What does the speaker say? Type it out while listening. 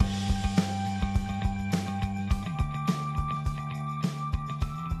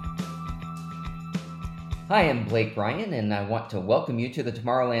Hi, I'm Blake Bryan, and I want to welcome you to the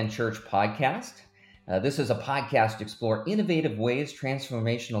Tomorrowland Church podcast. This is a podcast to explore innovative ways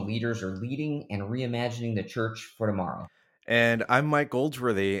transformational leaders are leading and reimagining the church for tomorrow. And I'm Mike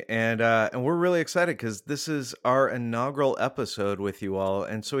Goldsworthy, and we're really excited because this is our inaugural episode with you all.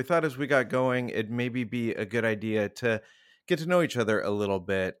 And so we thought as we got going, it'd maybe be a good idea to get to know each other a little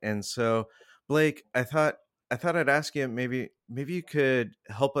bit. And so, Blake, I thought I'd ask you maybe you could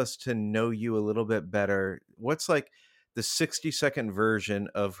help us to know you a little bit better. What's like the 60-second version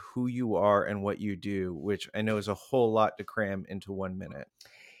of who you are and what you do, which I know is a whole lot to cram into 1 minute.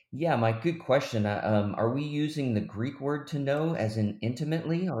 Yeah, Mike, good question. Are we using the Greek word to know, as in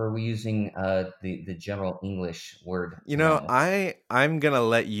intimately, or are we using the general English word You to know, know? I'm gonna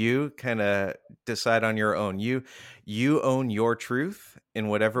let you kind of decide on your own. You own your truth in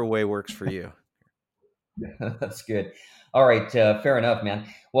whatever way works for you. That's good. All right, fair enough, man.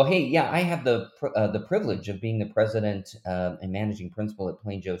 Well, hey, yeah, I have the privilege of being the president and managing principal at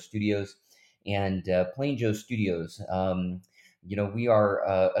Plain Joe Studios, and Plain Joe Studios. We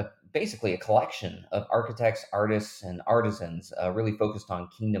are basically a collection of architects, artists, and artisans, really focused on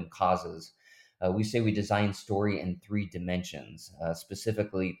kingdom causes. We say we design story in three dimensions,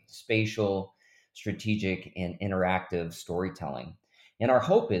 specifically spatial, strategic, and interactive storytelling. And our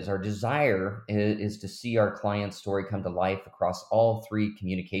hope is, our desire is to see our client's story come to life across all three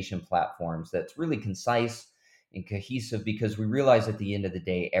communication platforms that's really concise and cohesive because we realize at the end of the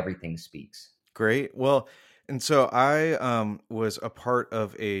day, everything speaks. Great. Well, and so I was a part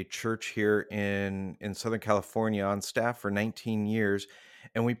of a church here in Southern California on staff for 19 years,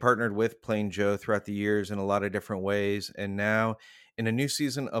 and we partnered with Plain Joe throughout the years in a lot of different ways. And now, in a new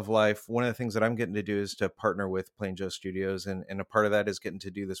season of life, one of the things that I'm getting to do is to partner with Plain Joe Studios, and a part of that is getting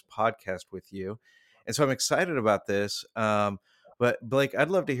to do this podcast with you. And so I'm excited about this. But Blake, I'd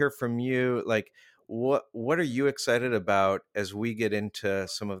love to hear from you. Like, what are you excited about as we get into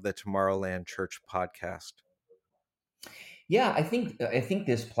some of the Tomorrowland Church podcast? Yeah, I think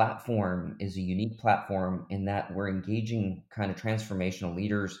this platform is a unique platform in that we're engaging kind of transformational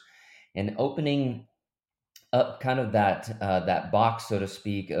leaders and opening up kind of that box, so to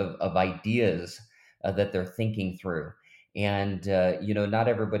speak, of ideas that they're thinking through. And not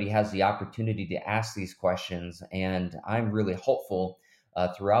everybody has the opportunity to ask these questions. And I'm really hopeful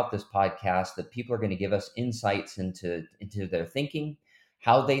throughout this podcast that people are going to give us insights into their thinking,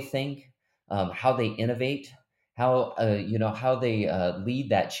 how they think, how they innovate, how they lead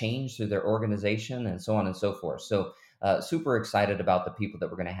that change through their organization, and so on and so forth. So super excited about the people that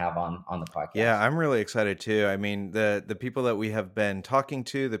we're going to have on the Yeah, podcast. I'm really excited too. I mean, the people that we have been talking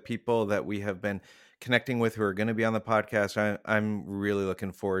to, the people that we have been connecting with who are going to be on the podcast, I'm really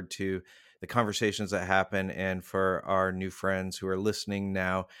looking forward to the conversations that happen, and for our new friends who are listening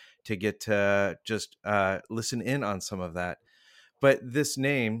now to get to just listen in on some of that. But this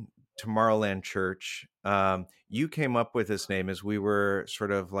name, Tomorrowland Church, you came up with this name as we were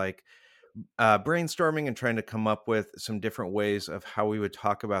sort of like brainstorming and trying to come up with some different ways of how we would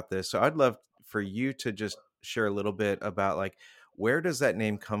talk about this. So I'd love for you to just share a little bit about like where does that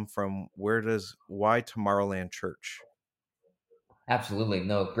name come from? Why Tomorrowland Church? Absolutely.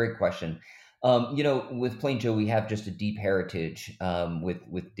 No, great question. With Plain Joe, we have just a deep heritage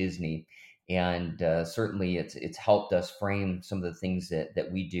with Disney, and certainly it's helped us frame some of the things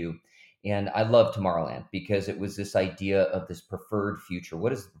that we do. And I love Tomorrowland because it was this idea of this preferred future. What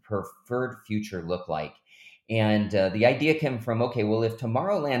does the preferred future look like? And the idea came from, okay, well, if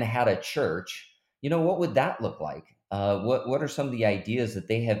Tomorrowland had a church, what would that look like? What are some of the ideas that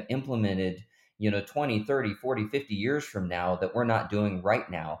they have implemented 20, 30, 40, 50 years from now that we're not doing right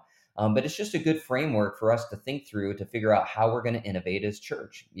now? But it's just a good framework for us to think through to figure out how we're going to innovate as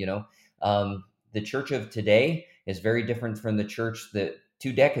church. The church of today is very different from the church that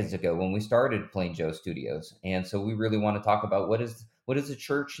 2 decades ago when we started Plain Joe Studios. And so we really want to talk about what is the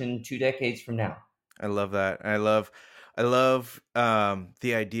church in 2 decades from now. I love that. I love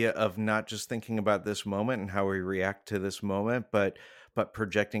the idea of not just thinking about this moment and how we react to this moment, but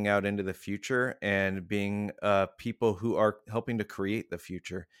projecting out into the future and being people who are helping to create the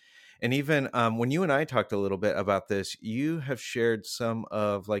future. And even when you and I talked a little bit about this, you have shared some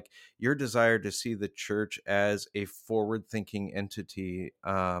of like your desire to see the church as a forward-thinking entity.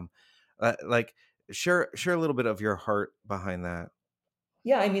 Like share a little bit of your heart behind that.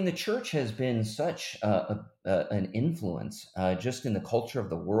 Yeah, I mean, the church has been such an influence just in the culture of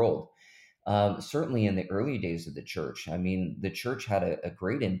the world. Certainly in the early days of the church. I mean, the church had a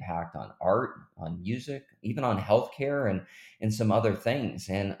great impact on art, on music, even on healthcare and some other things.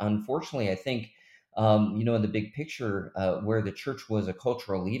 And unfortunately, I think, in the big picture, where the church was a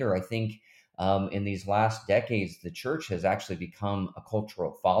cultural leader, I think. in these last decades, the church has actually become a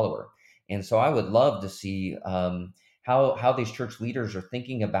cultural follower. And so I would love to see how these church leaders are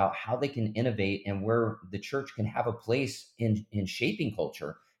thinking about how they can innovate and where the church can have a place in shaping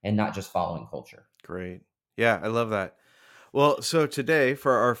culture and not just following culture. Great. Yeah, I love that. Well, so today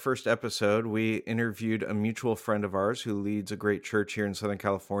for our first episode, we interviewed a mutual friend of ours who leads a great church here in Southern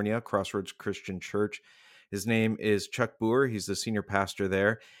California, Crossroads Christian Church. His name is Chuck Boer. He's the senior pastor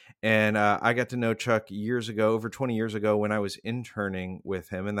there. And I got to know Chuck years ago, over 20 years ago, when I was interning with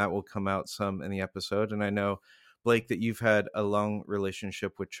him, and that will come out some in the episode. And I know, Blake, that you've had a long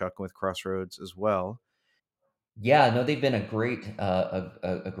relationship with Chuck and with Crossroads as well. Yeah, no, they've been a great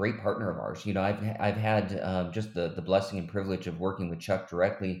a great partner of ours. I've had just the blessing and privilege of working with Chuck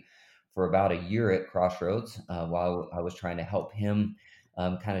directly for about a year at Crossroads while I was trying to help him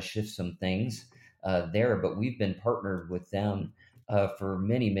kind of shift some things there. But we've been partnered with them for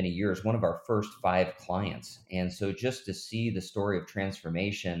many years. One of our first five clients, and so just to see the story of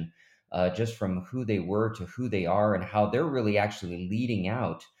transformation, just from who they were to who they are, and how they're really actually leading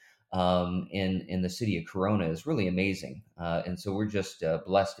out in the city of Corona is really amazing. And so we're just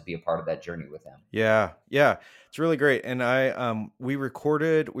blessed to be a part of that journey with them. Yeah, yeah, it's really great. And we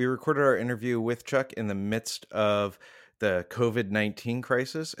recorded our interview with Chuck in the midst of the COVID-19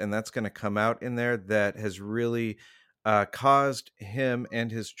 crisis, and that's going to come out in there. That has really caused him and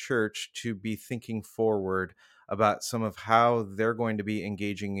his church to be thinking forward about some of how they're going to be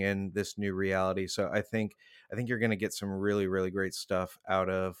engaging in this new reality. So I think you're going to get some really great stuff out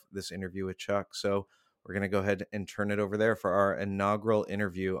of this interview with Chuck. So we're going to go ahead and turn it over there for our inaugural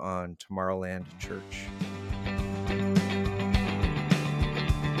interview on Tomorrowland Church.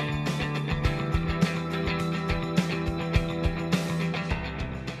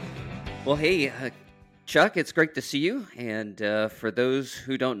 Well, hey, Chuck, it's great to see you. And for those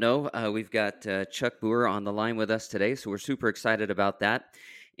who don't know, we've got Chuck Boer on the line with us today, so we're super excited about that.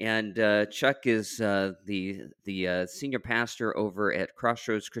 And Chuck is the senior pastor over at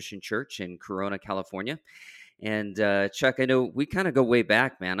Crossroads Christian Church in Corona, California. And Chuck, I know we kind of go way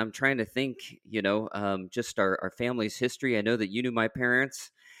back, man. I'm trying to think, just our family's history. I know that you knew my parents.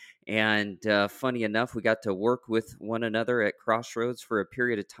 And funny enough, we got to work with one another at Crossroads for a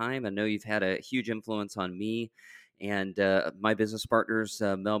period of time. I know you've had a huge influence on me and my business partners,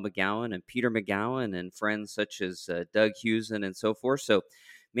 Mel McGowan and Peter McGowan, and friends such as Doug Hewson and so forth. So,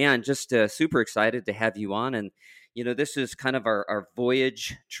 man, just super excited to have you on. And, this is kind of our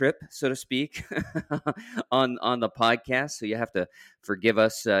voyage trip, so to speak, on the podcast. So you have to forgive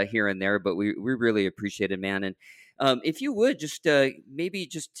us here and there, but we really appreciate it, man. And if you would just maybe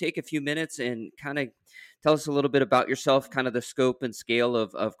just take a few minutes and kind of tell us a little bit about yourself, kind of the scope and scale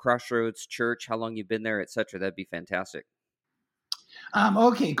of Crossroads Church, how long you've been there, et cetera. That'd be fantastic.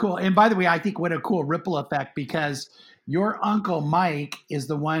 Okay, cool. And by the way, I think what a cool ripple effect, because your uncle Mike is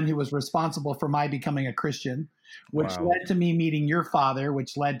the one who was responsible for my becoming a Christian, which Wow. led to me meeting your father,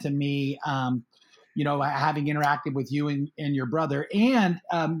 which led to me, having interacted with you and your brother, and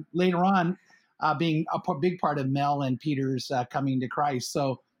later on being a big part of Mel and Peter's coming to Christ.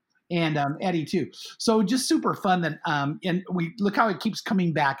 So, and Eddie too. So just super fun that, and we look how it keeps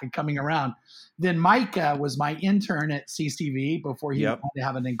coming back and coming around. Then Mike was my intern at CCV before he Yep. went to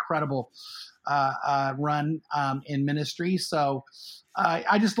have an incredible run in ministry. So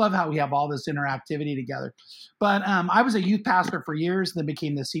I just love how we have all this interactivity together. But I was a youth pastor for years, then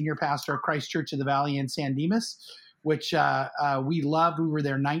became the senior pastor of Christ Church of the Valley in San Dimas, which we loved. We were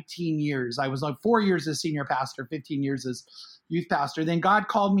there 19 years. I was like 4 years as senior pastor, 15 years as youth pastor. Then God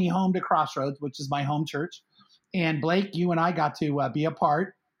called me home to Crossroads, which is my home church. And Blake, you and I got to be a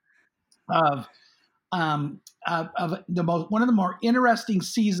part of one of the more interesting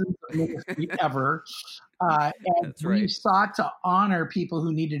seasons of ministry ever. And That's we right. sought to honor people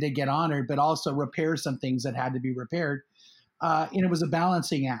who needed to get honored, but also repair some things that had to be repaired. And it was a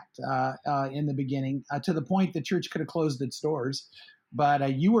balancing act in the beginning, to the point the church could have closed its doors.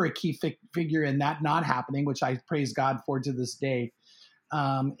 But you were a key figure in that not happening, which I praise God for to this day.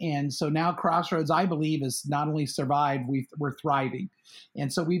 And so now Crossroads, I believe, has not only survived, we're thriving.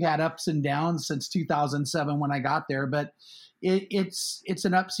 And so we've had ups and downs since 2007 when I got there, but it's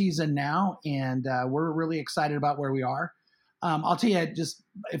an up season now, and we're really excited about where we are. I'll tell you, just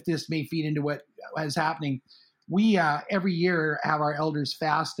if this may feed into what is happening, we every year have our elders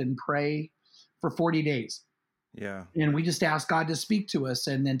fast and pray for 40 days. Yeah. And we just ask God to speak to us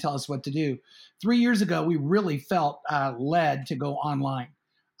and then tell us what to do. 3 years ago, we really felt led to go online.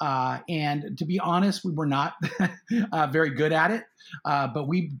 And to be honest, we were not very good at it, but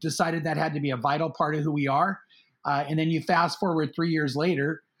we decided that had to be a vital part of who we are. And then you fast forward 3 years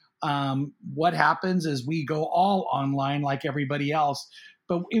later, What happens is we go all online like everybody else,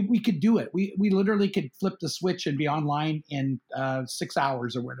 but we could do it. We literally could flip the switch and be online in 6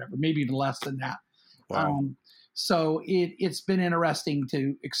 hours or whatever, maybe even less than that. Wow. So it's been interesting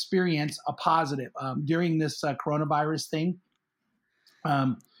to experience a positive during this coronavirus thing.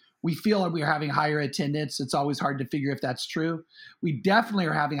 We feel like we're having higher attendance. It's always hard to figure if that's true. We definitely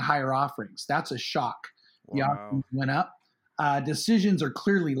are having higher offerings. That's a shock. The offerings went up. Decisions are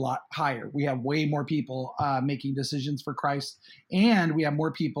clearly a lot higher. We have way more people making decisions for Christ, and we have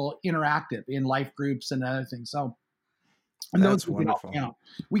more people interactive in life groups and other things. So, and That's those we wonderful. can all count.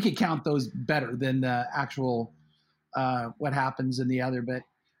 We could count those better than the actual what happens in the other.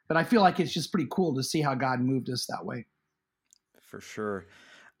 But I feel like it's just pretty cool to see how God moved us that way. For sure.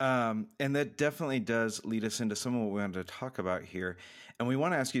 And that definitely does lead us into some of what we wanted to talk about here. And we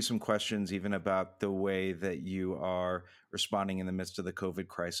want to ask you some questions even about the way that you are responding in the midst of the COVID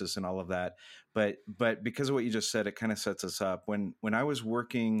crisis and all of that. But because of what you just said, it kind of sets us up. When I was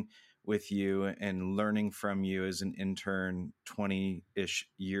working with you and learning from you as an intern 20-ish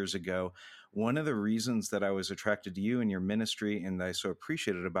years ago, one of the reasons that I was attracted to you and your ministry and I so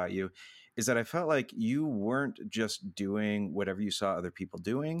appreciated about you is that I felt like you weren't just doing whatever you saw other people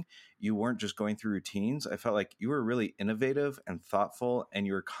doing. You weren't just going through routines. I felt like you were really innovative and thoughtful, and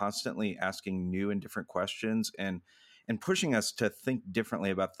you were constantly asking new and different questions and pushing us to think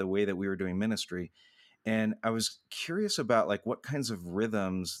differently about the way that we were doing ministry. And I was curious about like what kinds of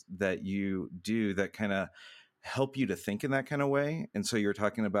rhythms that you do that kind of help you to think in that kind of way. And so you're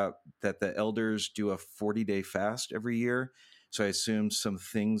talking about that the elders do a 40-day fast every year. So I assume some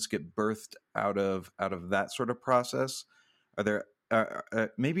things get birthed out of that sort of process. Are there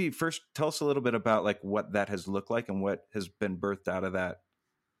maybe first tell us a little bit about like what that has looked like and what has been birthed out of that?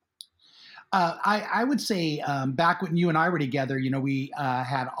 I would say back when you and I were together, we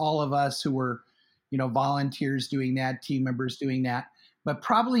had all of us who were, volunteers doing that, team members doing that, but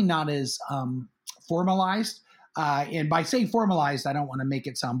probably not as formalized. And by saying formalized, I don't want to make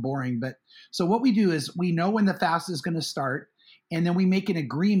it sound boring, but so what we do is we know when the fast is going to start, and then we make an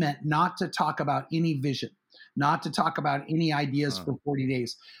agreement not to talk about any vision, not to talk about any ideas for 40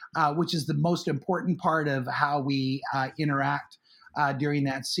 days, which is the most important part of how we interact during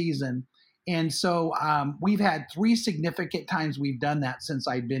that season. And so we've had 3 significant times we've done that since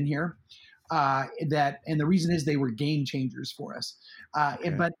I've been here. And the reason is they were game changers for us.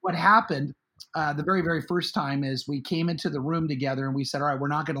 But what happened the very, very first time is we came into the room together and we said, all right, we're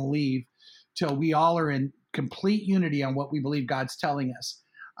not going to leave till we all are in complete unity on what we believe God's telling us.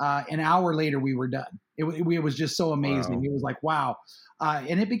 An hour later, we were done. It was just so amazing. Wow. It was like, wow.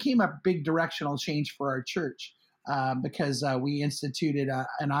 And it became a big directional change for our church because we instituted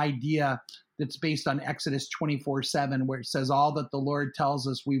an idea that's based on Exodus 24:7, where it says all that the Lord tells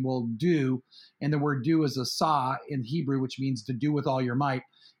us we will do. And the word do is a asah in Hebrew, which means to do with all your might.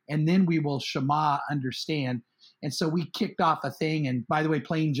 And then we will shema, understand. And so we kicked off a thing. And by the way,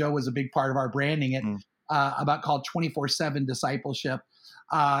 Plain Joe was a big part of our branding it about called 24/7 discipleship.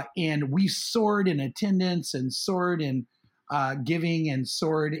 And we soared in attendance and soared in giving and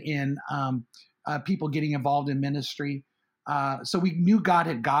soared in people getting involved in ministry. So we knew God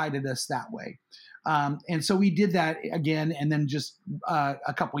had guided us that way. And so we did that again. And then just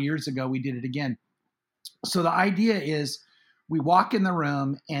a couple years ago, we did it again. So the idea is we walk in the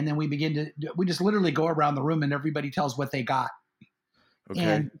room and then we just literally go around the room and everybody tells what they got. Okay.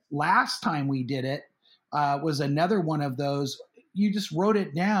 And last time we did it was another one of those. You just wrote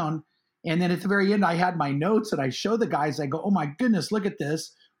it down. And then at the very end, I had my notes and I show the guys, I go, oh my goodness, look at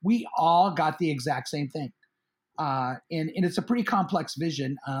this. We all got the exact same thing. And it's a pretty complex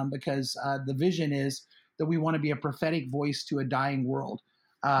vision because the vision is that we want to be a prophetic voice to a dying world.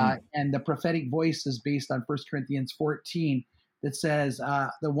 And the prophetic voice is based on 1 Corinthians 14 that says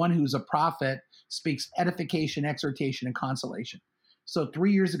the one who's a prophet speaks edification, exhortation, and consolation. So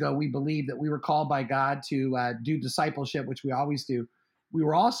 3 years ago, we believed that we were called by God to do discipleship, which we always do. We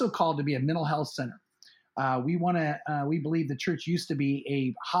were also called to be a mental health center. We believe the church used to be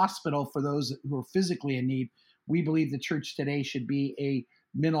a hospital for those who are physically in need. We believe the church today should be a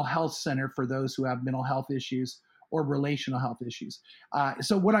mental health center for those who have mental health issues or relational health issues.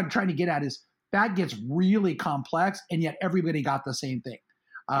 So what I'm trying to get at is that gets really complex, and yet everybody got the same thing.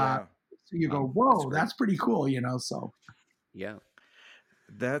 So you go, whoa, that's pretty cool, so. Yeah.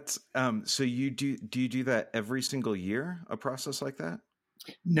 That's so do you do that every single year, a process like that?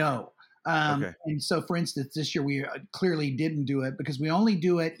 No. Okay. And so, for instance, this year we clearly didn't do it because we only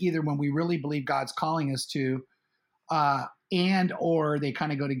do it either when we really believe God's calling us to, and or they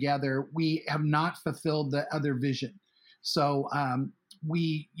kind of go together. We have not fulfilled the other vision. So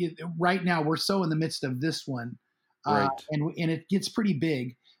right now we're so in the midst of this one, Right. and it gets pretty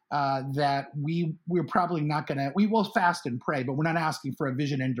big. That we're probably not gonna, we will fast and pray, but we're not asking for a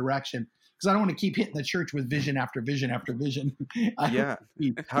vision and direction, because I don't want to keep hitting the church with vision after vision after vision. Yeah.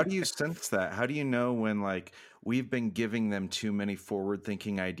 How do you sense that? How do you know when like we've been giving them too many forward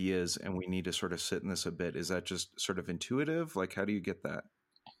thinking ideas and we need to sort of sit in this a bit? Is that just sort of intuitive? Like, how do you get that?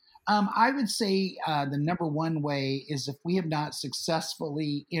 I would say the number one way is if we have not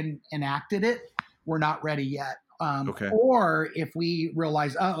successfully enacted it, we're not ready yet. Okay. Or if we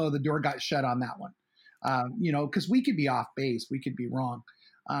realize, the door got shut on that one, because we could be off base, we could be wrong.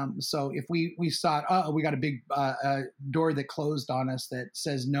 So if we thought, we got a big door that closed on us that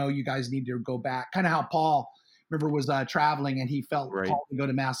says, no, you guys need to go back. Kind of how Paul, remember, was traveling and he felt Right. called to go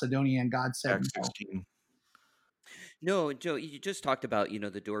to Macedonia, and God said Acts no. 16. No, Joe, you just talked about,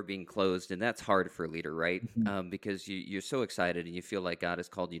 the door being closed, and that's hard for a leader, right? Mhm. Because you're so excited and you feel like God has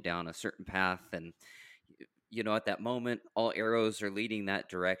called you down a certain path. And, at that moment, all arrows are leading that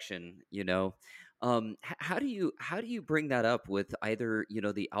direction. How do you bring that up with either,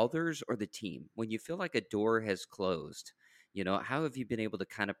 the elders or the team when you feel like a door has closed? How have you been able to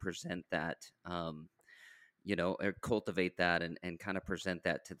kind of present that, or cultivate that and kind of present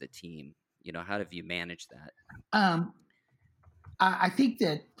that to the team? How have you managed that? Um, I think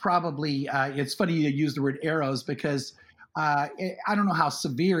that probably it's funny you use the word arrows, because I don't know how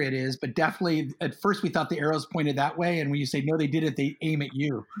severe it is, but definitely at first we thought the arrows pointed that way, and when you say no, they did it, they aim at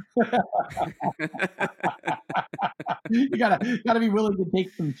you. You gotta be willing to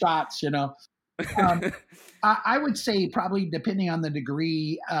take some shots. Um, I would say probably depending on the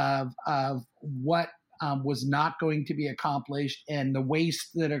degree of what was not going to be accomplished and the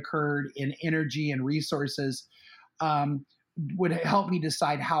waste that occurred in energy and resources, um, would help me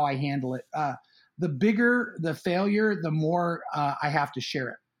decide how I handle it. The bigger the failure, the more I have to share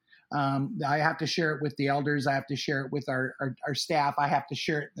it. I have to share it with the elders. I have to share it with our staff. I have to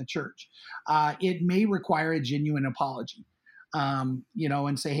share it in the church. It may require a genuine apology,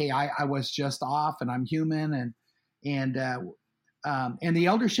 and say, hey, I was just off and I'm human. And the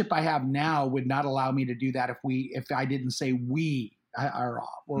eldership I have now would not allow me to do that if I didn't say we are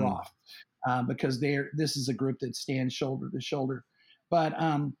off, we're off. Because this is a group that stands shoulder to shoulder. But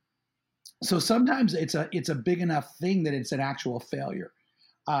so sometimes it's a big enough thing that it's an actual failure.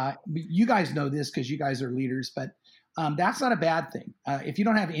 You guys know this because you guys are leaders, but that's not a bad thing. If you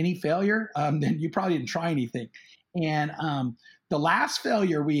don't have any failure, then you probably didn't try anything. And the last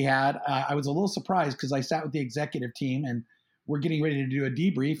failure we had, I was a little surprised because I sat with the executive team and we're getting ready to do a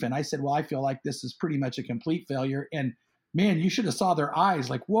debrief. And I said, well, I feel like this is pretty much a complete failure. And man, you should have saw their eyes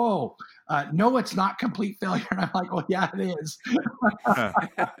like, whoa, no, it's not complete failure. And I'm like, well, yeah, it is.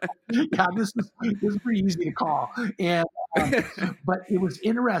 Yeah, this is pretty easy to call. And but it was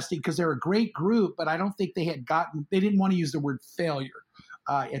interesting because they're a great group, but I don't think they didn't want to use the word failure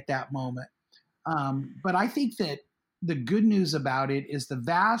at that moment. But I think that the good news about it is the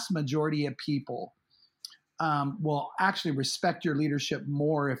vast majority of people will actually respect your leadership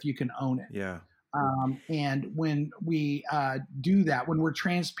more if you can own it. Yeah. And when we do that, when we're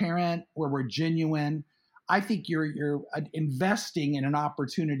transparent, where we're genuine, I think you're investing in an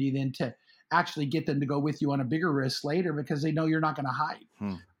opportunity then to actually get them to go with you on a bigger risk later because they know you're not going to hide.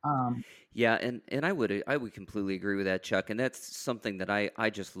 Yeah, and I would completely agree with that, Chuck. And that's something that I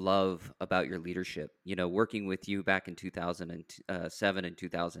just love about your leadership. Working with you back in 2007 and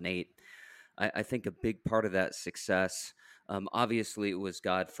 2008, I think a big part of that success, obviously, it was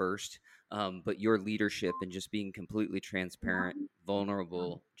God first. But your leadership and just being completely transparent,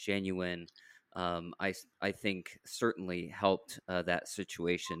 vulnerable, genuine, I think certainly helped that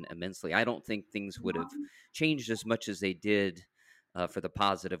situation immensely. I don't think things would have changed as much as they did for the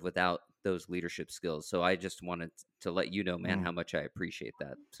positive without those leadership skills. So I just wanted to let you know, man, how much I appreciate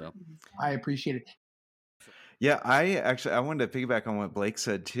that. So I appreciate it. Yeah, I wanted to piggyback on what Blake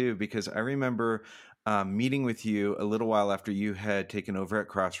said too, because I remember meeting with you a little while after you had taken over at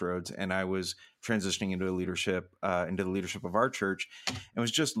Crossroads, and I was transitioning into the leadership of our church, and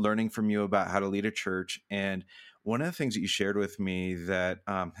was just learning from you about how to lead a church. And one of the things that you shared with me that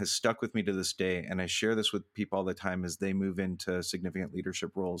has stuck with me to this day, and I share this with people all the time as they move into significant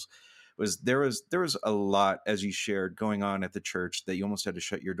leadership roles, was there was a lot, as you shared, going on at the church that you almost had to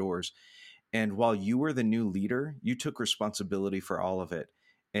shut your doors. And while you were the new leader, you took responsibility for all of it.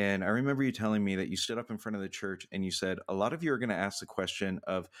 And I remember you telling me that you stood up in front of the church and you said, a lot of you are going to ask the question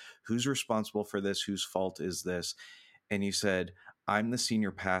of who's responsible for this? Whose fault is this? And you said, I'm the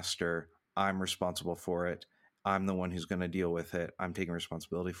senior pastor. I'm responsible for it. I'm the one who's going to deal with it. I'm taking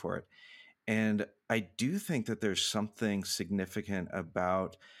responsibility for it. And I do think that there's something significant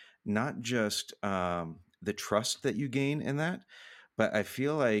about not just the trust that you gain in that, but I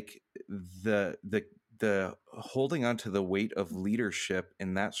feel like the holding on to the weight of leadership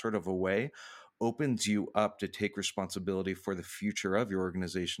in that sort of a way opens you up to take responsibility for the future of your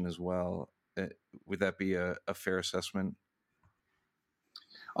organization as well. Would that be a fair assessment?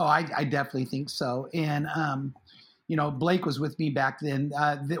 Oh, I definitely think so. And, Blake was with me back then.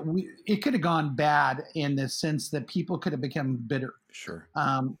 It could have gone bad in the sense that people could have become bitter. Sure.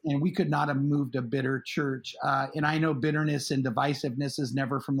 And we could not have moved a bitter church. And I know bitterness and divisiveness is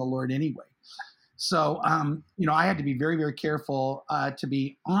never from the Lord anyway. So, I had to be very, very careful to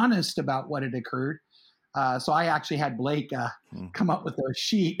be honest about what had occurred. So I actually had Blake come up with a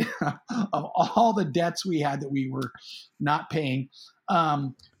sheet of all the debts we had that we were not paying.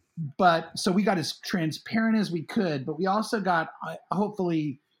 But so we got as transparent as we could, but we also got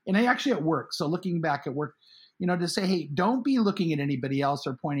hopefully, and I actually at work. So looking back at work, to say, hey, don't be looking at anybody else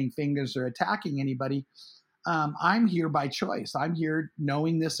or pointing fingers or attacking anybody. I'm here by choice. I'm here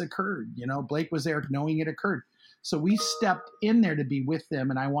knowing this occurred. Blake was there knowing it occurred. So we stepped in there to be with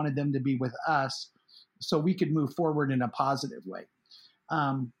them, and I wanted them to be with us so we could move forward in a positive way.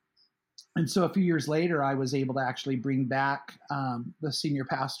 And so a few years later, I was able to actually bring back the senior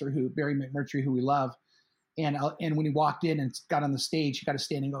pastor, Barry McMurtry, who we love. And when he walked in and got on the stage, he got a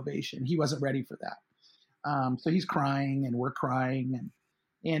standing ovation. He wasn't ready for that. So he's crying and we're crying.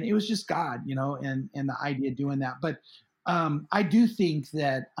 And it was just God, and the idea of doing that. But I do think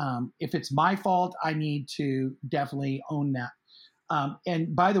that if it's my fault, I need to definitely own that.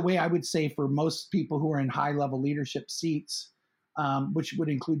 And by the way, I would say for most people who are in high-level leadership seats, which would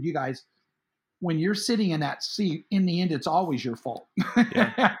include you guys, when you're sitting in that seat, in the end, it's always your fault.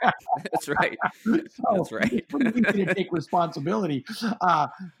 Yeah. That's right. That's right. You need to take responsibility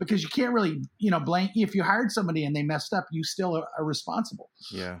because you can't really, blame. If you hired somebody and they messed up, you still are responsible.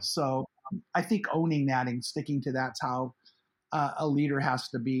 Yeah. So I think owning that and sticking to that's how a leader has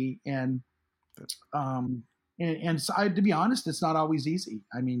to be. And so to be honest, it's not always easy.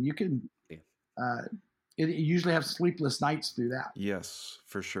 I mean, you can you usually have sleepless nights through that. Yes,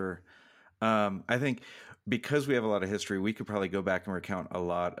 for sure. I think because we have a lot of history, we could probably go back and recount a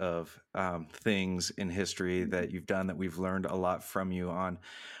lot of things in history that you've done that we've learned a lot from you on.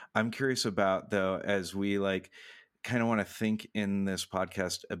 I'm curious about, though, as we kind of want to think in this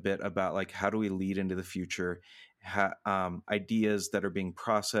podcast a bit about how do we lead into the future, ideas that are being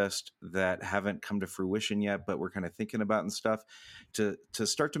processed that haven't come to fruition yet, but we're kind of thinking about and stuff. To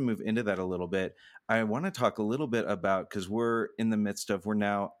start to move into that a little bit, I want to talk a little bit about, because we're in the midst of, we're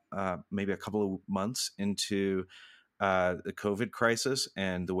now maybe a couple of months into the COVID crisis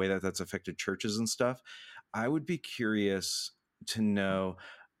and the way that that's affected churches and stuff. I would be curious to know,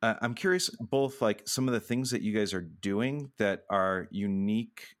 I'm curious both some of the things that you guys are doing that are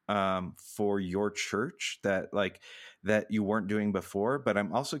unique for your church that that you weren't doing before, but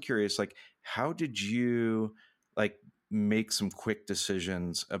I'm also curious, how did you make some quick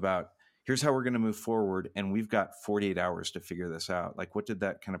decisions about, here's how we're going to move forward, and we've got 48 hours to figure this out? What did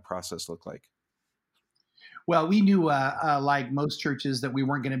that kind of process look like? Well, we knew, like most churches, that we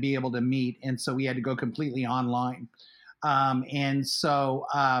weren't going to be able to meet, and so we had to go completely online. And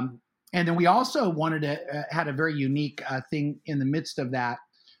then we also wanted to had a very unique thing in the midst of that.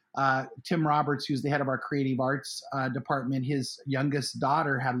 Tim Roberts, who's the head of our creative arts department, his youngest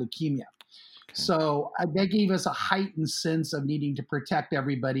daughter had leukemia. So that gave us a heightened sense of needing to protect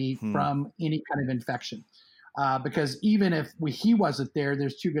everybody from any kind of infection. Because even if he wasn't there,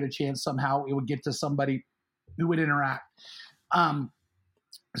 there's too good a chance somehow it would get to somebody who would interact.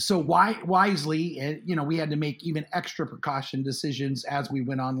 So wisely, we had to make even extra precaution decisions as we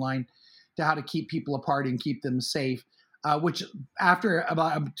went online to how to keep people apart and keep them safe, which after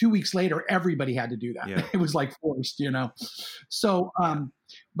about 2 weeks later, everybody had to do that. Yeah. It was forced, So,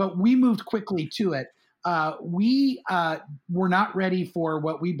 but we moved quickly to it. We were not ready for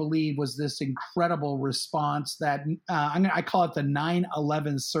what we believe was this incredible response that I call it the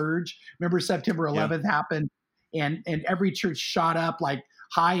 9/11 surge. Remember September 11th happened and every church shot up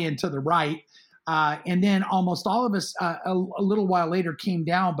high and to the right. And then almost all of us a little while later came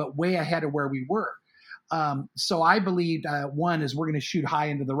down, but way ahead of where we were. So I believed one is we're going to shoot high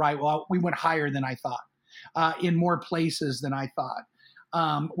into the right. Well, we went higher than I thought, in more places than I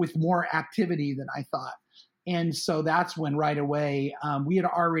thought, with more activity than I thought. And so that's when right away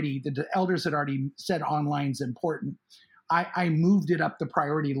the elders had already said online is important. I moved it up the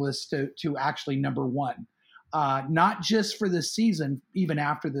priority list to actually number one. Not just for this season, even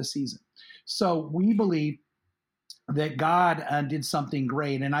after this season. So we believe that God did something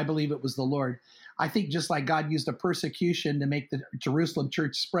great, and I believe it was the Lord. I think just like God used a persecution to make the Jerusalem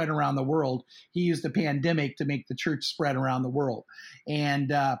church spread around the world, He used a pandemic to make the church spread around the world. And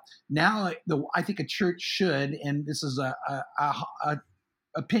now, I think a church should, and this is a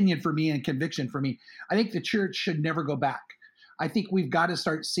opinion for me and conviction for me, I think the church should never go back. I think we've got to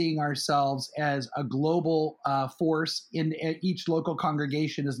start seeing ourselves as a global force in each local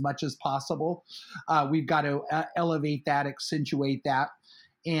congregation as much as possible. We've got to elevate that, accentuate that.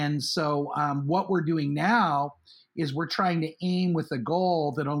 And so what we're doing now is we're trying to aim with the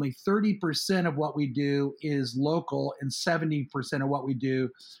goal that only 30% of what we do is local and 70% of what we do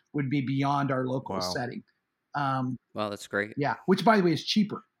would be beyond our local setting. Wow, that's great. Yeah, which, by the way, is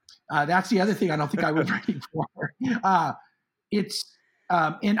cheaper. That's the other thing I don't think I was ready for.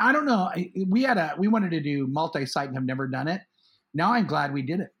 And I don't know. We wanted to do multi-site and have never done it. Now I'm glad we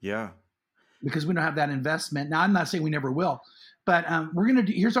did it. Yeah, because we don't have that investment. Now I'm not saying we never will, but we're gonna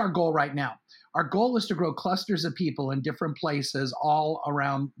do. Here's our goal right now. Our goal is to grow clusters of people in different places all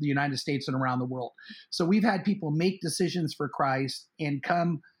around the United States and around the world. So we've had people make decisions for Christ and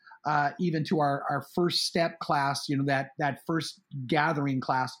come even to our first step class. That first gathering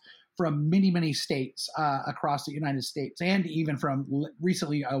class, from many, many states across the United States, and even from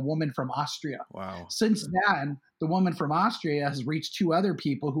recently a woman from Austria. Wow. Since then, the woman from Austria has reached 2 other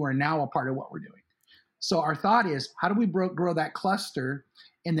people who are now a part of what we're doing. So our thought is, how do we grow that cluster?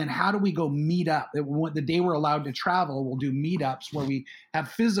 And then how do we go meet up? The day we're allowed to travel, we'll do meetups where we have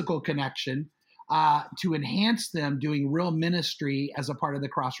physical connection to enhance them doing real ministry as a part of the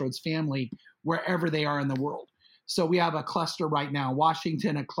Crossroads family, wherever they are in the world. So we have a cluster right now,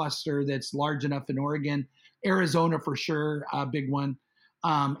 Washington, a cluster that's large enough in Oregon, Arizona for sure, a big one,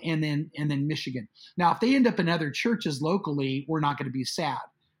 and then Michigan. Now, if they end up in other churches locally, we're not going to be sad.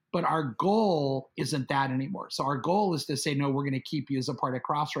 But our goal isn't that anymore. So our goal is to say, no, we're going to keep you as a part of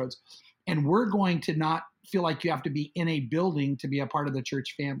Crossroads. And we're going to not feel like you have to be in a building to be a part of the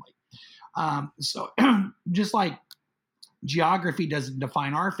church family. So just like geography doesn't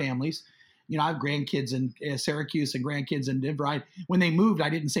define our families, I have grandkids in Syracuse and grandkids in Denver. When they moved, I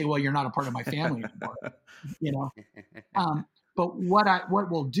didn't say, well, you're not a part of my family anymore, But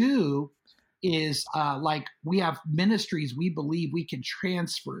what we'll do is like we have ministries we believe we can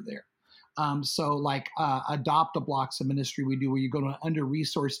transfer there. So like Adopt-A-Block's a ministry we do where you go to an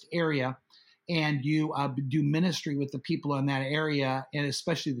under-resourced area and you do ministry with the people in that area, and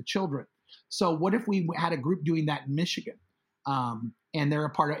especially the children. So what if we had a group doing that in Michigan? And they're a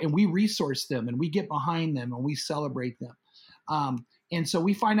part of, and we resource them and we get behind them and we celebrate them. And so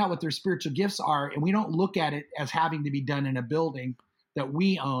we find out what their spiritual gifts are, and we don't look at it as having to be done in a building that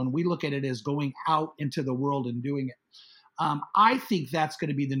we own. We look at it as going out into the world and doing it. I think that's going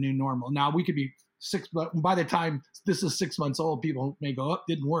to be the new normal. Now we could be by the time this is 6 months old, people may go,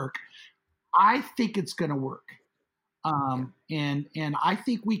 didn't work. I think it's going to work. And I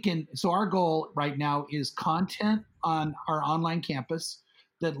think we can, so our goal right now is content on our online campus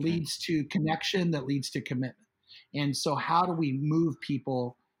that leads to connection, that leads to commitment. And so how do we move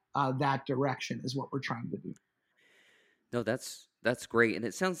people that direction is what we're trying to do. No, that's great. And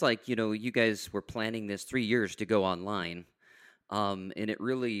it sounds like, you guys were planning this 3 years to go online. And it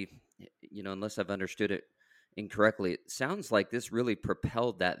really, unless I've understood it incorrectly, it sounds like this really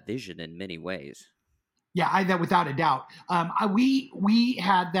propelled that vision in many ways. Yeah, that without a doubt. We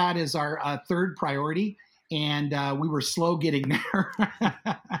had that as our third priority, and we were slow getting there.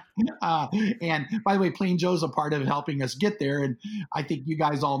 And by the way, Plain Joe's a part of helping us get there. And I think you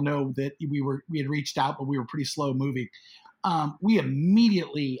guys all know that we had reached out, but we were pretty slow moving. We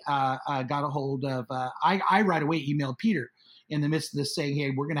immediately got a hold of. I right away emailed Peter in the midst of this, saying, "Hey,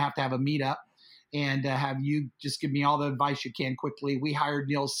 we're going to have a meetup, and have you just give me all the advice you can quickly." We hired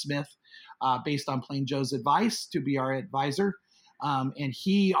Neil Smith. Based on Plain Joe's advice, to be our advisor. And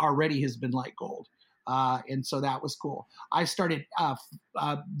he already has been like gold. And so that was cool. I started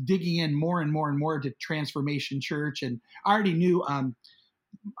digging in more and more and more to Transformation Church. And I already knew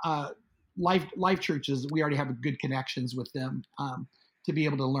Life Churches. We already have good connections with them to be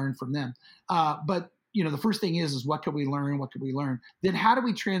able to learn from them. But, the first thing is what could we learn? What could we learn? Then how do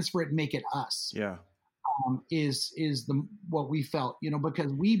we transfer it and make it us? Yeah. Is what we felt,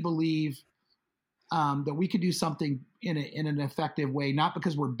 because we believe that we could do something in an effective way, not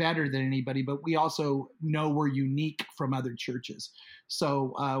because we're better than anybody, but we also know we're unique from other churches.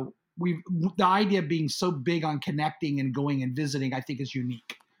 So the idea of being so big on connecting and going and visiting, I think, is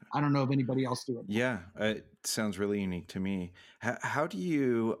unique. I don't know if anybody else do it. Yeah, it sounds really unique to me. How do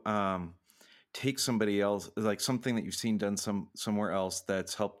you take somebody else, like something that you've seen done somewhere else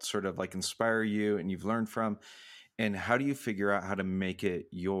that's helped sort of like inspire you and you've learned from, And how do you figure out how to make it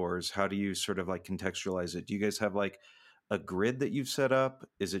yours? How do you sort of like contextualize it? Do you guys have like a grid that you've set up?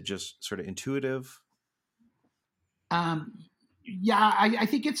 Is it just sort of intuitive? Yeah, I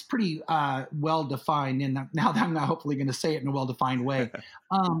think it's pretty well defined. And now that I'm hopefully going to say it in a well defined way,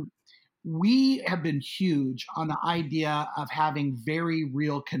 we have been huge on the idea of having very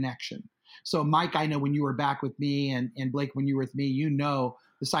real connection. So, Mike, I know when you were back with me, and Blake, when you were with me, you know,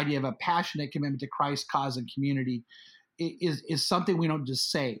 this idea of a passionate commitment to Christ's cause and community is something we don't just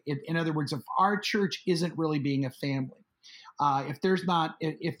say. In other words, if our church isn't really being a family, if there's not,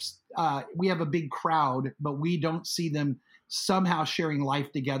 if we have a big crowd, but we don't see them somehow sharing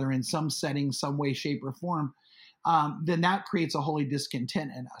life together in some setting, some way, shape, or form, then that creates a holy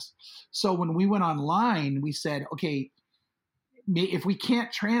discontent in us. So when we went online, we said, okay, if we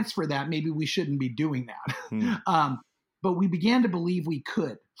can't transfer that, maybe we shouldn't be doing that. But we began to believe we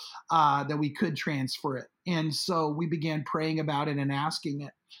could, that we could transfer it. And so we began praying about it and asking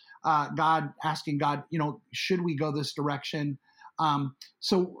God, should we go this direction?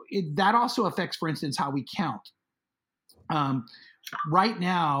 That also affects, for instance, how we count. Right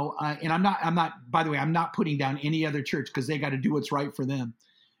now, and I'm not, by the way, I'm not putting down any other church because they got to do what's right for them.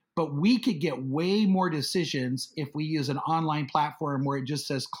 But we could get way more decisions if we use an online platform where it just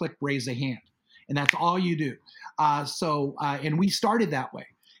says click, raise a hand. And that's all you do. And we started that way.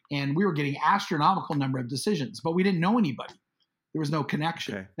 And we were getting astronomical number of decisions, but we didn't know anybody. There was no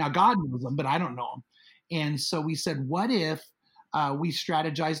connection. Okay. Now, God knows them, but I don't know them. And so we said, what if we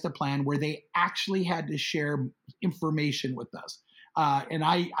strategized a plan where they actually had to share information with us? And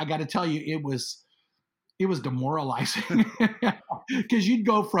I got to tell you, it was demoralizing because you'd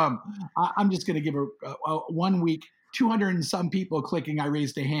go from, I'm just going to give a 1 week, 200 and some people clicking, I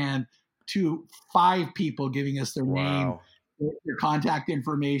raised a hand, to 5 people giving us their name, their contact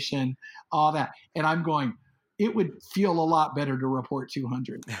information, all that. And I'm going, it would feel a lot better to report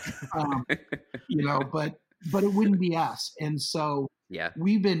 200, but it wouldn't be us. And so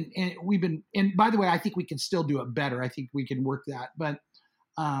we've been, and by the way, I think we can still do it better. I think we can work that, but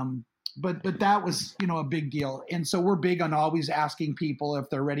that was, a big deal. And so we're big on always asking people if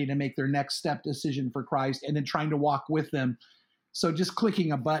they're ready to make their next step decision for Christ and then trying to walk with them. So just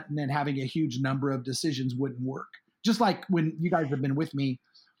clicking a button and having a huge number of decisions wouldn't work. Just like when you guys have been with me,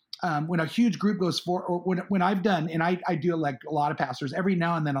 when a huge group goes for, or when I've done, and I do like a lot of pastors, every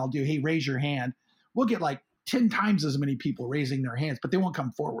now and then I'll do, hey, raise your hand. We'll get like 10 times as many people raising their hands, but they won't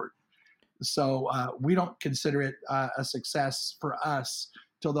come forward. So we don't consider it a success for us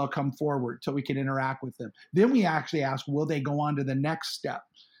till they'll come forward, till we can interact with them. Then we actually ask, will they go on to the next step?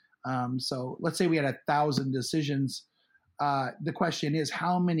 So let's say we had 1,000 decisions. The question is,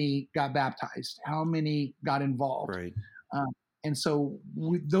 how many got baptized? How many got involved? Right. And so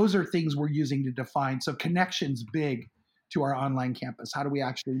those are things we're using to define. So connection's big to our online campus. How do we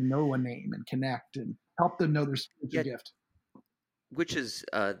actually know a name and connect and help them know their spiritual gift? Which is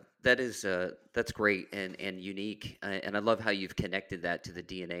that's great and unique, and I love how you've connected that to the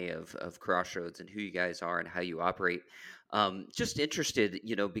DNA of Crossroads and who you guys are and how you operate. Just interested,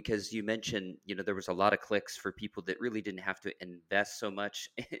 because you mentioned, there was a lot of clicks for people that really didn't have to invest so much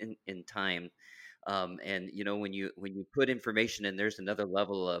in time, and when you put information in, there's another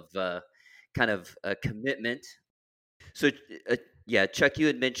level of kind of a commitment. So, Chuck, you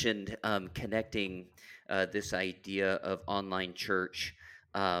had mentioned connecting this idea of online church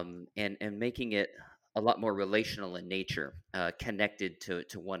and making it a lot more relational in nature, connected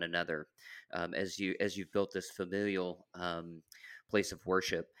to one another as you've built this familial place of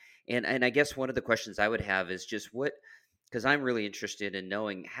worship. And I guess one of the questions I would have is just because I'm really interested in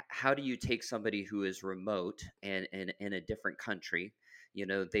knowing how do you take somebody who is remote and in a different country,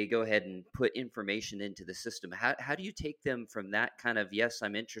 they go ahead and put information into the system. How do you take them from that kind of, yes,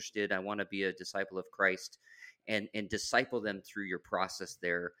 I'm interested, I want to be a disciple of Christ, and disciple them through your process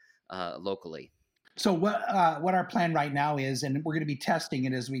there locally? So what our plan right now is, and we're going to be testing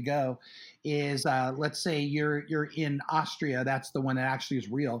it as we go, is let's say you're in Austria. That's the one that actually is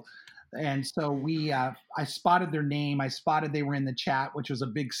real. And so I spotted their name. I spotted they were in the chat, which was a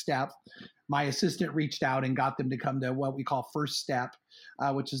big step. My assistant reached out and got them to come to what we call First Step,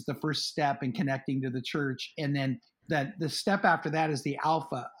 which is the first step in connecting to the church. And then the step after that is the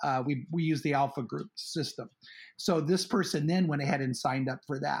Alpha. We use the Alpha group system. So this person then went ahead and signed up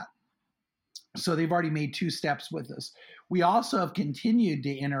for that. So they've already made 2 steps with us. We also have continued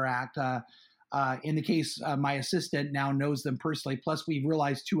to interact. In the case, my assistant now knows them personally. Plus, we've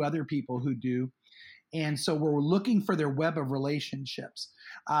realized 2 other people who do. And so we're looking for their web of relationships.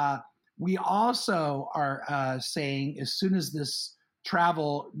 We also are saying as soon as this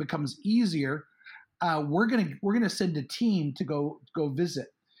travel becomes easier, we're gonna send a team to go visit.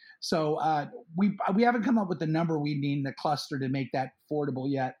 So we haven't come up with the number we need in the cluster to make that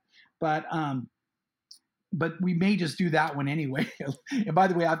affordable yet, but we may just do that one anyway. And by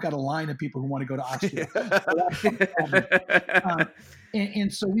the way, I've got a line of people who want to go to Austria.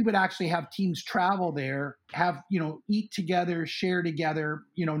 And so we would actually have teams travel there, have, eat together, share together,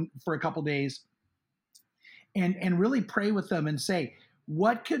 for a couple days, and really pray with them and say,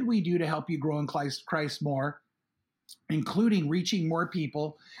 what could we do to help you grow in Christ more, including reaching more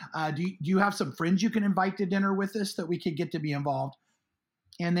people? Do you have some friends you can invite to dinner with us that we could get to be involved?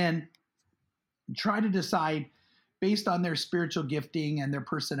 And then try to decide, based on their spiritual gifting and their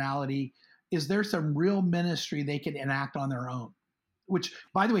personality, is there some real ministry they can enact on their own? Which,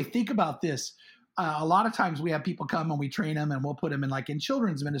 by the way, think about this. A lot of times we have people come and we train them and we'll put them in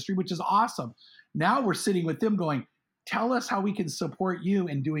children's ministry, which is awesome. Now we're sitting with them going, tell us how we can support you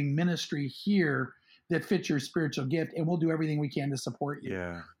in doing ministry here that fits your spiritual gift, and we'll do everything we can to support you.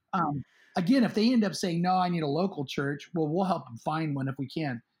 Yeah. Again, if they end up saying, no, I need a local church, well, we'll help them find one if we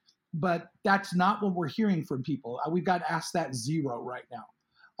can. But that's not what we're hearing from people. We've got Ask That zero right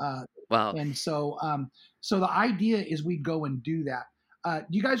now. Wow. And so the idea is we go and do that.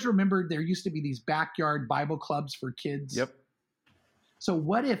 Do you guys remember there used to be these backyard Bible clubs for kids? Yep. So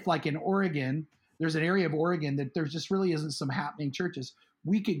what if, like in Oregon, there's an area of Oregon that there just really isn't some happening churches.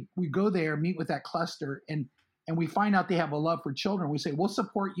 We go there, meet with that cluster, and we find out they have a love for children. We say, we'll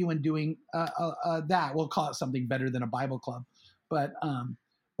support you in doing that. We'll call it something better than a Bible club. But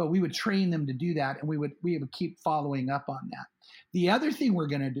we would train them to do that, and we would keep following up on that. The other thing we're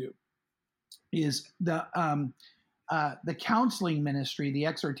going to do is the counseling ministry, the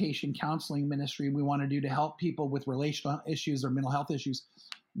exhortation counseling ministry we want to do to help people with relational issues or mental health issues.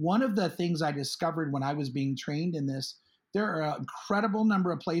 One of the things I discovered when I was being trained in this, there are an incredible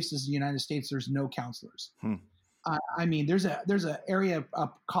number of places in the United States there's no counselors. I mean, there's an area of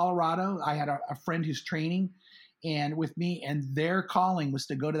Colorado. I had a friend who's training and with me, and their calling was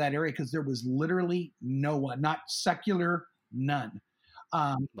to go to that area because there was literally no one, not secular, none.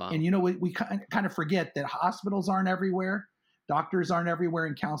 Wow. And we kind of forget that hospitals aren't everywhere, doctors aren't everywhere,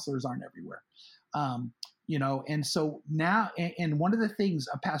 and counselors aren't everywhere. And so now, and one of the things,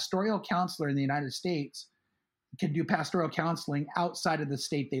 a pastoral counselor in the United States can do pastoral counseling outside of the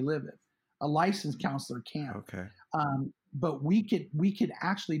state they live in. A licensed counselor can't. Okay. But we could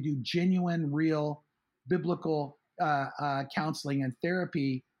actually do genuine, real, biblical counseling and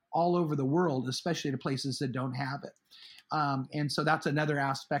therapy all over the world, especially to places that don't have it. And so that's another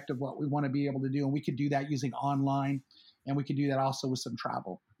aspect of what we want to be able to do. And we could do that using online, and we could do that also with some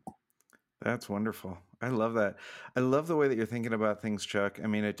travel. That's wonderful. I love that. I love the way that you're thinking about things, Chuck. I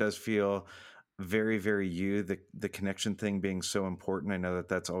mean, it does feel very, very you, the connection thing being so important. I know that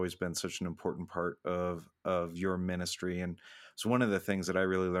that's always been such an important part of your ministry. And so one of the things that I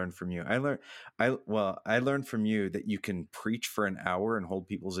really learned from you, I learned from you that you can preach for an hour and hold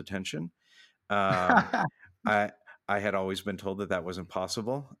people's attention. I had always been told that wasn't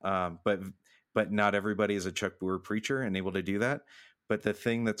possible. But not everybody is a Chuck Boer preacher and able to do that. But the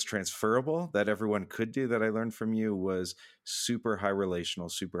thing that's transferable that everyone could do that I learned from you was super high relational,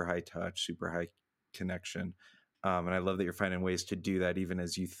 super high touch, super high connection. And I love that you're finding ways to do that, even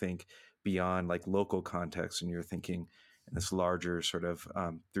as you think beyond like local context and you're thinking in this larger sort of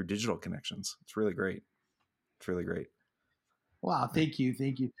through digital connections. It's really great. It's really great. Wow. Thank you.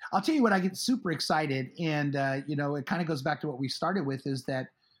 Thank you. I'll tell you what, I get super excited. And, it kind of goes back to what we started with, is that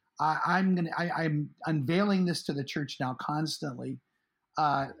I'm unveiling this to the church now constantly.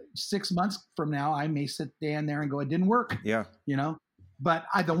 6 months from now, I may stand there and go, it didn't work. Yeah. But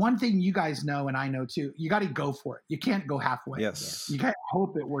the one thing you guys know, and I know too, you got to go for it. You can't go halfway. Yes. You can't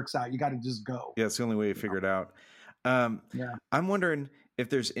hope it works out. You got to just go. Yeah. It's the only way you figure it out. Yeah. I'm wondering if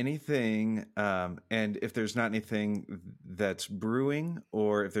there's anything, and if there's not anything that's brewing,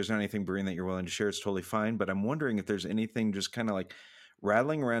 or if there's not anything brewing that you're willing to share, it's totally fine. But I'm wondering if there's anything just kind of like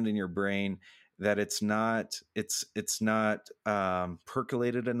rattling around in your brain that it's not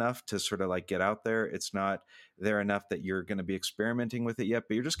percolated enough to sort of like get out there. It's not there enough that you're going to be experimenting with it yet,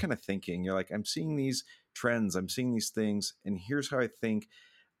 but you're just kind of thinking, you're like, I'm seeing these trends, I'm seeing these things, and here's how I think,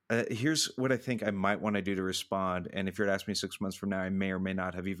 here's what I think I might want to do to respond. And if you're to ask me 6 months from now, I may or may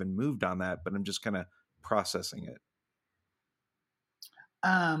not have even moved on that, but I'm just kind of processing it.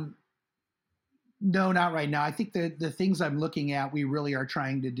 No, not right now. I think the things I'm looking at, we really are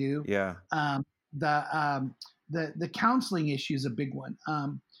trying to do. Yeah. The counseling issue is a big one.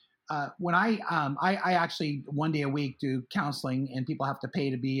 When I actually 1 day a week do counseling, and people have to pay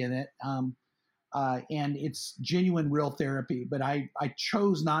to be in it. and it's genuine, real therapy. But I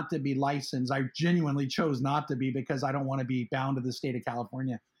chose not to be licensed. I genuinely chose not to be because I don't want to be bound to the state of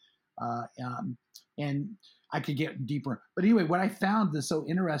California. And I could get deeper. But anyway, what I found that's so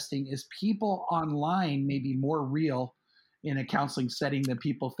interesting is people online may be more real in a counseling setting than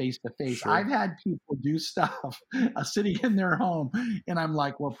people face to face. Sure. I've had people do stuff sitting in their home, and I'm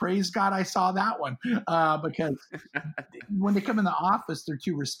like, well, praise God, I saw that one, because when they come in the office, they're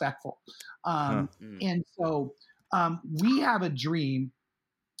too respectful. And so we have a dream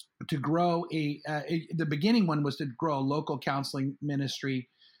to grow the beginning one was to grow a local counseling ministry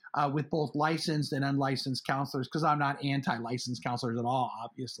with both licensed and unlicensed counselors, because I'm not anti-licensed counselors at all,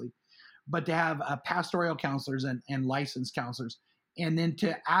 obviously, but to have pastoral counselors and licensed counselors, and then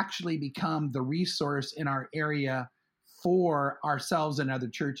to actually become the resource in our area for ourselves and other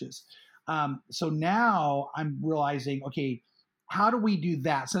churches. So now I'm realizing, okay, how do we do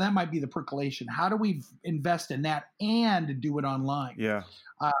that? So that might be the percolation. How do we invest in that and do it online? Yeah.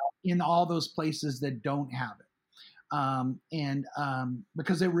 In all those places that don't have it.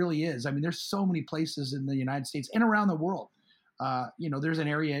 Because it really is. I mean, there's so many places in the United States and around the world. There's an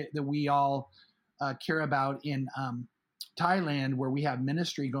area that we all care about in Thailand where we have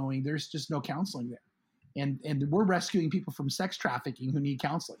ministry going. There's just no counseling there. And we're rescuing people from sex trafficking who need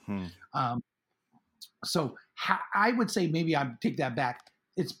counseling. So I would say, maybe I take that back.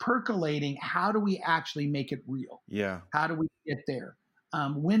 It's percolating. How do we actually make it real? Yeah. How do we get there?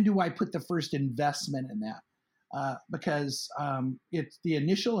 When do I put the first investment in that? Because it's the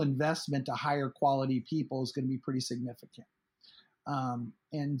initial investment to hire quality people is going to be pretty significant.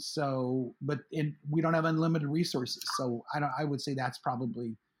 And so, we don't have unlimited resources. So I would say that's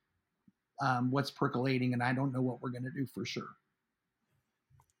probably what's percolating, and I don't know what we're going to do for sure.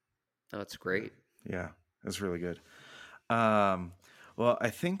 Oh, that's great. Yeah, that's really good. Well, I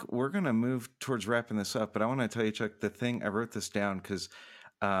think we're going to move towards wrapping this up, but I want to tell you, Chuck, the thing, I wrote this down because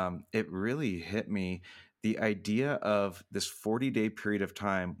it really hit me. The idea of this 40-day period of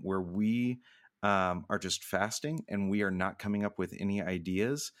time where we are just fasting and we are not coming up with any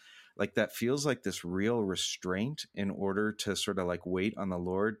ideas, like that feels like this real restraint in order to sort of like wait on the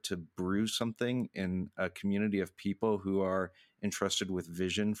Lord to brew something in a community of people who are entrusted with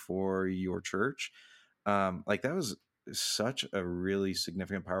vision for your church. Like that was such a really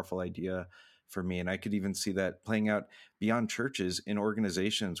significant, powerful idea for me. And I could even see that playing out beyond churches in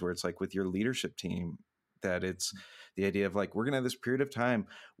organizations where it's like with your leadership team, that it's the idea of like, we're going to have this period of time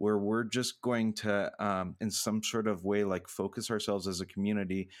where we're just going to, in some sort of way, like focus ourselves as a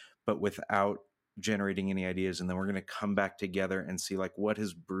community, but without generating any ideas. And then we're going to come back together and see like what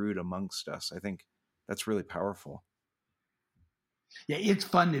has brewed amongst us. I think that's really powerful. Yeah, it's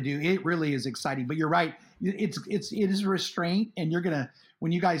fun to do. It really is exciting. But you're right. It is a restraint, and you're gonna,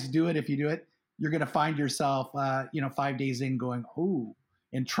 when you guys do it, if you do it, you're gonna find yourself, 5 days in, going, "Ooh,"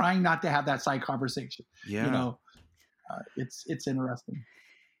 and trying not to have that side conversation. Yeah, it's interesting.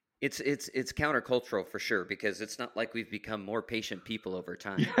 It's countercultural for sure, because it's not like we've become more patient people over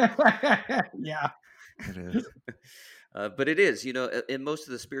time. Yeah, it is. But it is, and most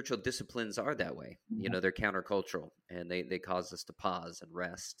of the spiritual disciplines are that way. They're countercultural, and they cause us to pause and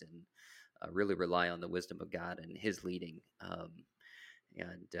rest and really rely on the wisdom of God and His leading.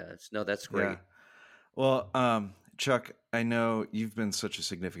 No, that's great. Yeah. Well, Chuck, I know you've been such a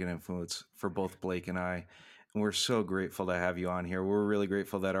significant influence for both Blake and I, and we're so grateful to have you on here. We're really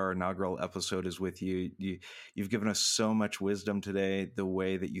grateful that our inaugural episode is with you. You've given us so much wisdom today, the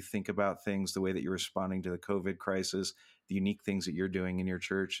way that you think about things, the way that you're responding to the COVID crisis, the unique things that you're doing in your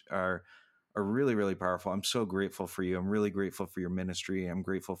church are really, really powerful. I'm so grateful for you. I'm really grateful for your ministry. I'm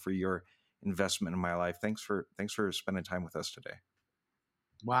grateful for your investment in my life. Thanks for spending time with us today.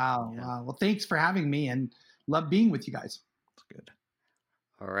 Wow. Yeah. Wow. Well, thanks for having me, and love being with you guys. That's good.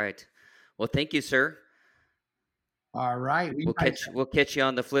 All right. Well, thank you, sir. All right. We'll catch you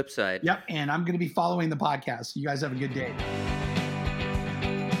on the flip side. Yep. And I'm going to be following the podcast. You guys have a good day.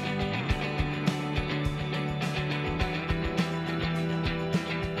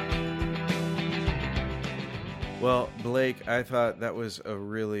 Well, Blake, I thought that was a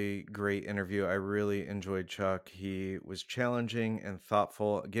really great interview. I really enjoyed Chuck. He was challenging and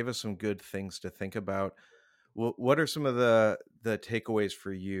thoughtful, gave us some good things to think about. What are some of the takeaways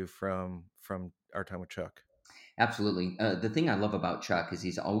for you from our time with Chuck? Absolutely. The thing I love about Chuck is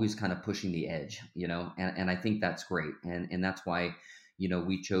he's always kind of pushing the edge, and I think that's great. And that's why,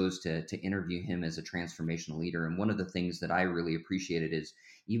 we chose to interview him as a transformational leader. And one of the things that I really appreciated is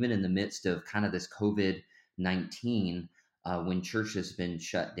even in the midst of kind of this COVID-19, when church has been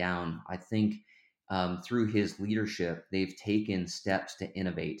shut down, I think through his leadership, they've taken steps to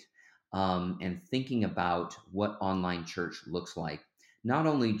innovate. and thinking about what online church looks like, not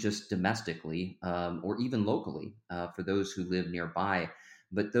only just domestically or even locally for those who live nearby,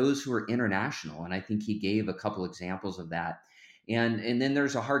 but those who are international. And I think he gave a couple examples of that. And then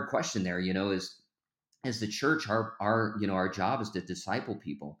there's a hard question there, is as the church, our job is to disciple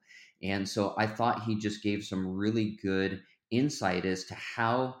people. And so I thought he just gave some really good insight as to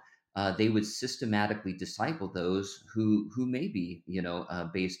how they would systematically disciple those who may be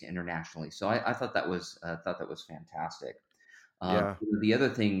based internationally. So I thought that was fantastic. Yeah. The other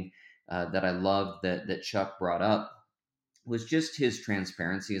thing that I loved that Chuck brought up was just his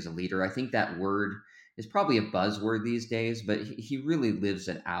transparency as a leader. I think that word is probably a buzzword these days, but he really lives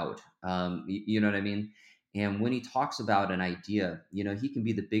it out. You know what I mean? And when he talks about an idea, he can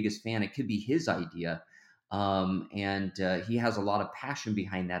be the biggest fan. It could be his idea, and he has a lot of passion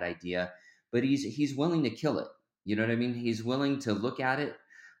behind that idea. But he's willing to kill it. You know what I mean? He's willing to look at it,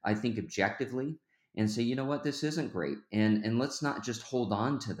 I think, objectively, and say, you know what, this isn't great, and let's not just hold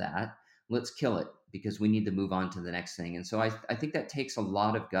on to that. Let's kill it because we need to move on to the next thing. And so I think that takes a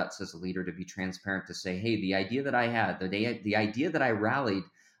lot of guts as a leader to be transparent, to say, hey, the idea that I had, the idea that I rallied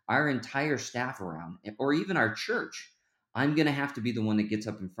our entire staff around, or even our church, I'm going to have to be the one that gets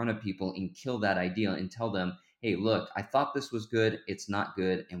up in front of people and kill that idea and tell them, hey, look, I thought this was good. It's not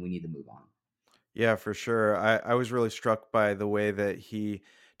good. And we need to move on. Yeah, for sure. I was really struck by the way that he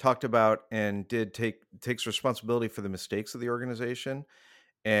talked about and takes responsibility for the mistakes of the organization,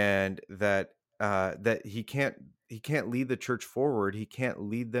 and that he can't lead the church forward. He can't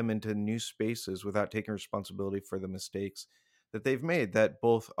lead them into new spaces without taking responsibility for the mistakes that they've made, that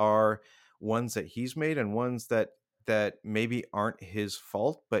both are ones that he's made and ones that maybe aren't his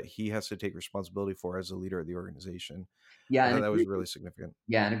fault, but he has to take responsibility for as a leader of the organization. Yeah. I thought And that was really significant.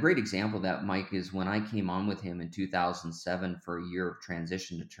 Yeah, and a great example of that, Mike, is when I came on with him in 2007 for a year of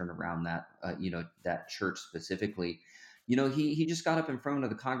transition to turn around that church specifically. He just got up in front of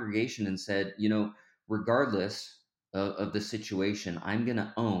the congregation and said, regardless of the situation, I'm going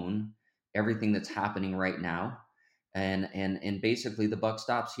to own everything that's happening right now, and basically the buck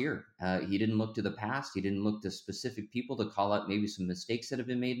stops here. He didn't look to the past. He didn't look to specific people to call out maybe some mistakes that have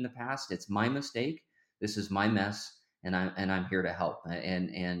been made in the past. It's my mistake. This is my mess, and I'm here to help.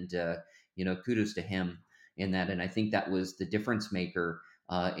 And kudos to him in that. And I think that was the difference maker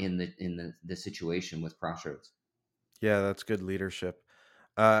in the situation with Crossroads. Yeah, that's good leadership.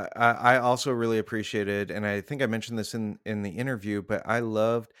 I also really appreciated, and I think I mentioned this in the interview, but I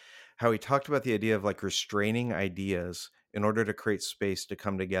loved how he talked about the idea of like restraining ideas in order to create space to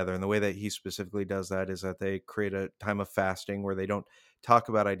come together. And the way that he specifically does that is that they create a time of fasting where they don't talk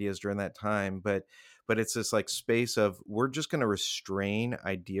about ideas during that time, but it's this like space of, we're just going to restrain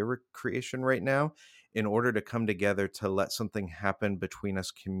idea creation right now in order to come together to let something happen between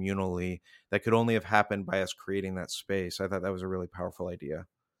us communally that could only have happened by us creating that space. I thought that was a really powerful idea.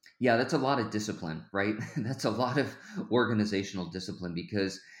 Yeah, that's a lot of discipline, right? That's a lot of organizational discipline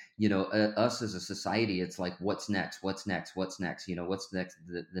because, us as a society, it's like, what's next? What's next? What's next? What's next?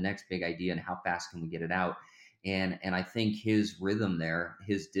 The next big idea, and how fast can we get it out? And I think his rhythm there,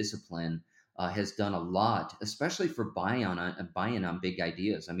 his discipline, has done a lot, especially for buying on big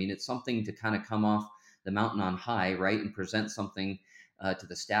ideas. I mean, it's something to kind of come off the mountain on high, right, and present something to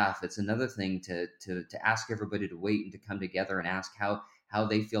the staff. It's another thing to ask everybody to wait and to come together and ask how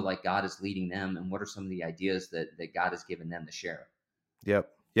they feel like God is leading them, and what are some of the ideas that God has given them to share. Yep.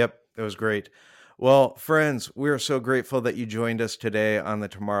 That was great. Well, friends, we are so grateful that you joined us today on the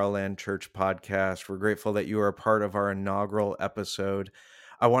Tomorrowland Church podcast. We're grateful that you are a part of our inaugural episode.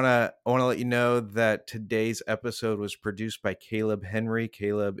 I want to let you know that today's episode was produced by Caleb Henry.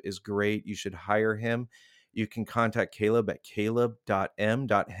 Caleb is great. You should hire him. You can contact Caleb at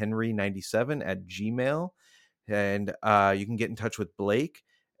caleb.m.henry97@gmail. And you can get in touch with Blake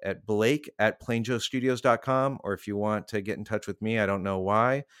at plainjoestudios.com. Or if you want to get in touch with me, I don't know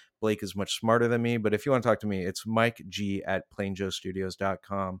why. Blake is much smarter than me, but if you want to talk to me, it's Mike G at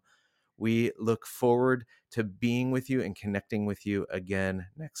plainjoestudios.com. We look forward to being with you and connecting with you again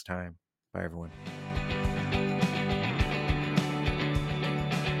next time. Bye, everyone.